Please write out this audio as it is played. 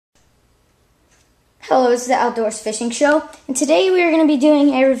Hello, it's the Outdoors Fishing Show, and today we are going to be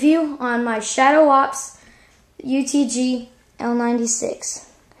doing a review on my Shadow Ops UTG l96.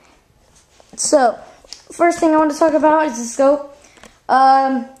 So, first thing I want to talk about is the scope.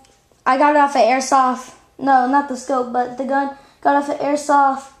 I got it off of Airsoft. No, not the scope, but the gun. Got off of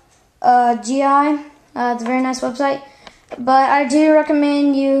Airsoft GI. It's a very nice website. But I do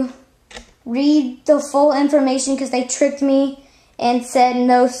recommend you read the full information because they tricked me and said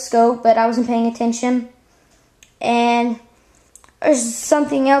no scope, but I wasn't paying attention. And there's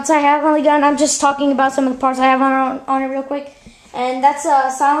something else I have on the gun. I'm just talking about some of the parts I have on it real quick. And that's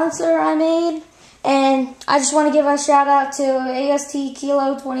a silencer I made. And I just want to give a shout out to AST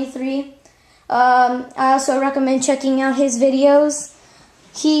Kilo 23. I also recommend checking out his videos.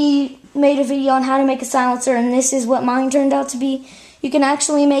 He made a video on how to make a silencer, and this is what mine turned out to be. You can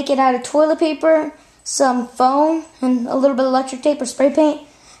actually make it out of toilet paper, some foam, and a little bit of electric tape or spray paint.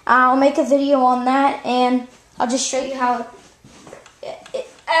 I'll make a video on that, and I'll just show you how it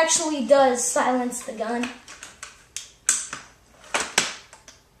actually does silence the gun.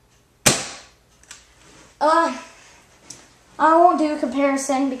 I won't do a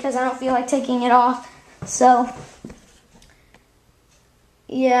comparison because I don't feel like taking it off. So,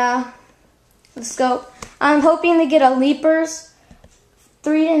 yeah, the scope. I'm hoping to get a Leapers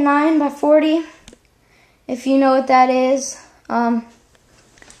 3 to 9 by 40. If you know what that is.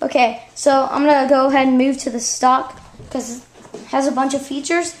 Okay, so I'm going to go ahead and move to the stock because it has a bunch of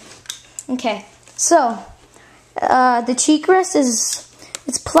features. Okay, so the cheek rest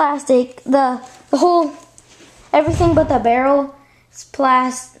it's plastic. The whole, everything but the barrel is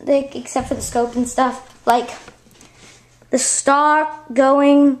plastic except for the scope and stuff. Like the stock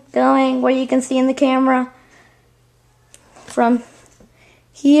going where you can see in the camera from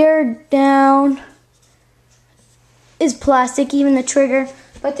here down is plastic, even the trigger.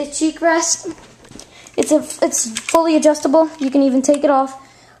 But the cheek rest, it's fully adjustable. You can even take it off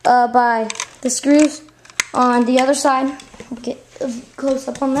by the screws on the other side. Get a close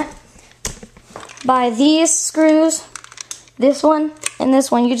up on that. By these screws, this one and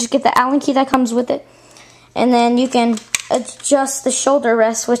this one, you just get the Allen key that comes with it, and then you can adjust the shoulder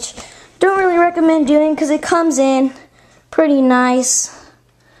rest, which I don't really recommend doing because it comes in pretty nice.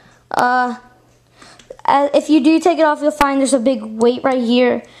 If you do take it off, you'll find there's a big weight right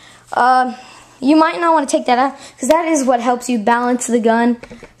here. You might not want to take that out because that is what helps you balance the gun.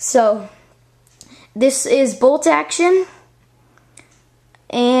 So this is bolt action,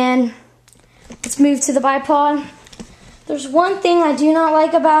 and let's move to the bipod. There's one thing I do not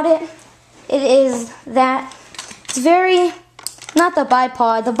like about it. It is that it's very, not the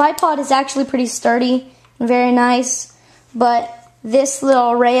bipod. The bipod is actually pretty sturdy and very nice, but this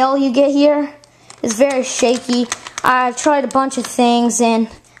little rail you get here is very shaky. I've tried a bunch of things and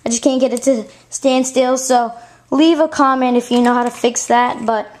I just can't get it to stand still, so leave a comment if you know how to fix that.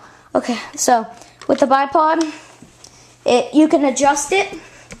 But okay, so with the bipod, you can adjust it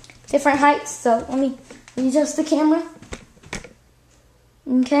different heights. So let me adjust the camera.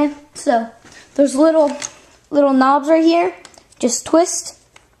 Okay, so there's little knobs right here. Just twist.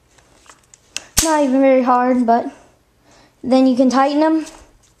 Not even very hard, but then you can tighten them.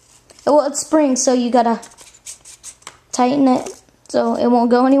 Well, it's springs, so you gotta tighten it so it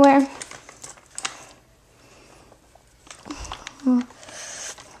won't go anywhere.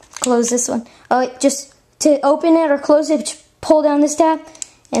 Close this one. Oh, just to open it or close it, pull down this tab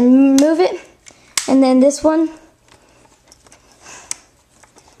and move it. And then this one,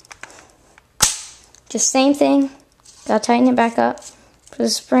 just same thing. Gotta tighten it back up for the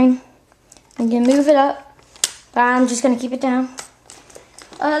spring. And you can move it up, but I'm just gonna keep it down.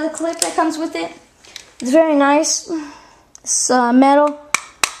 The clip that comes with it is very nice. It's metal,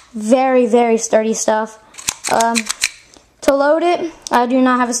 very, very sturdy stuff. To load it, I do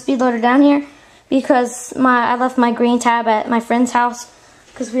not have a speed loader down here because I left my green tab at my friend's house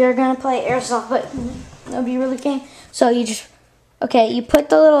because we are gonna play Airsoft, but that would be really game. So you you put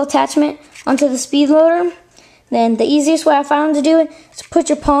the little attachment onto the speed loader. Then the easiest way I found to do it is to put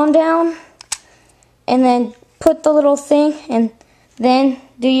your palm down and then put the little thing and then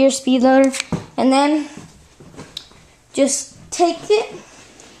do your speed loader, and then just take it,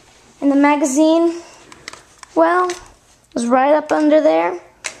 and the magazine, well, is right up under there,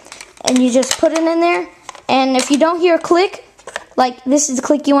 and you just put it in there. And if you don't hear a click, like this is the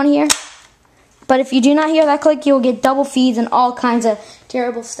click you want to hear, but if you do not hear that click, you'll get double feeds and all kinds of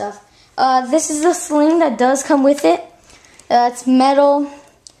terrible stuff. This is the sling that does come with it. It's metal.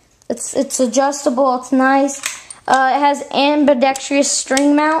 It's adjustable. It's nice. It has ambidextrous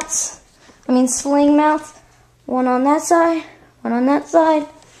sling mounts. One on that side, one on that side.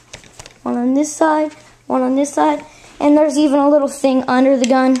 one on this side, one on this side, and there's even a little thing under the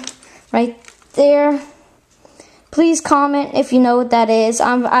gun right there. Please comment if you know what that is.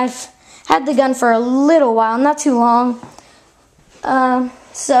 I've had the gun for a little while, not too long,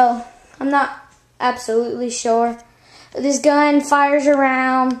 so I'm not absolutely sure. This gun fires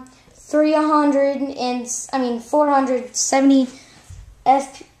around 470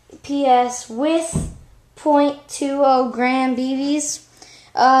 FPS with .20 gram BBs.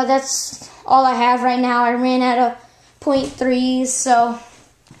 That's all I have right now. I ran out of .3s, so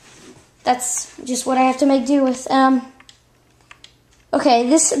that's just what I have to make do with. Okay,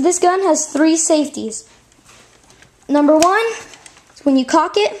 this gun has 3 safeties. Number 1 is when you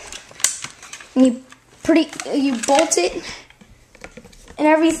cock it and you bolt it and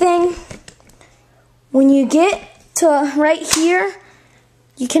everything. When you get to right here,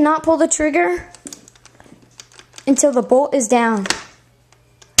 you cannot pull the trigger until the bolt is down.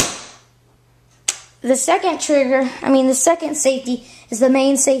 The second safety is the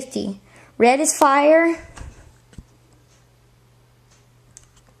main safety. Red is fire,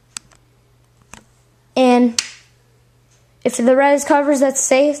 and if the red is covered, that's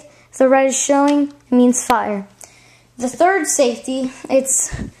safe. If the red is showing, it means fire. The third safety, it's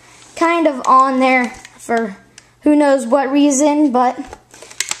kind of on there for who knows what reason, but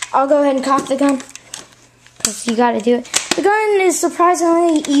I'll go ahead and cock the gun, because you gotta do it. The gun is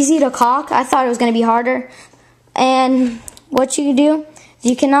surprisingly easy to cock. I thought it was gonna be harder. And what you do,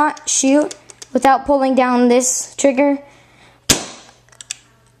 you cannot shoot without pulling down this trigger.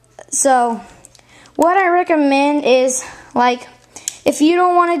 So what I recommend is, like, if you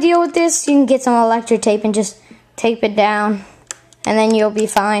don't want to deal with this, you can get some electric tape and just tape it down, and then you'll be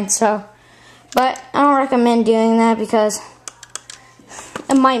fine. So, but I don't recommend doing that because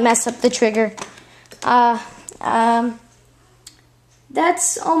it might mess up the trigger.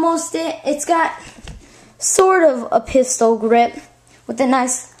 That's almost it. It's got sort of a pistol grip with a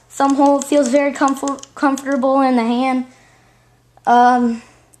nice thumb hole. It feels very comfortable in the hand.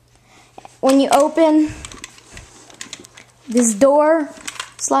 When you open this door,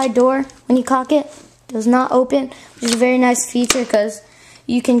 slide door, when you cock it, does not open, which is a very nice feature because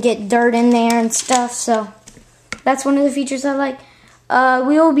you can get dirt in there and stuff. So that's one of the features I like.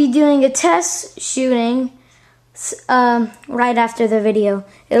 We will be doing a test shooting right after the video.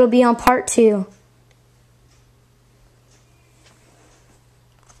 It'll be on part 2.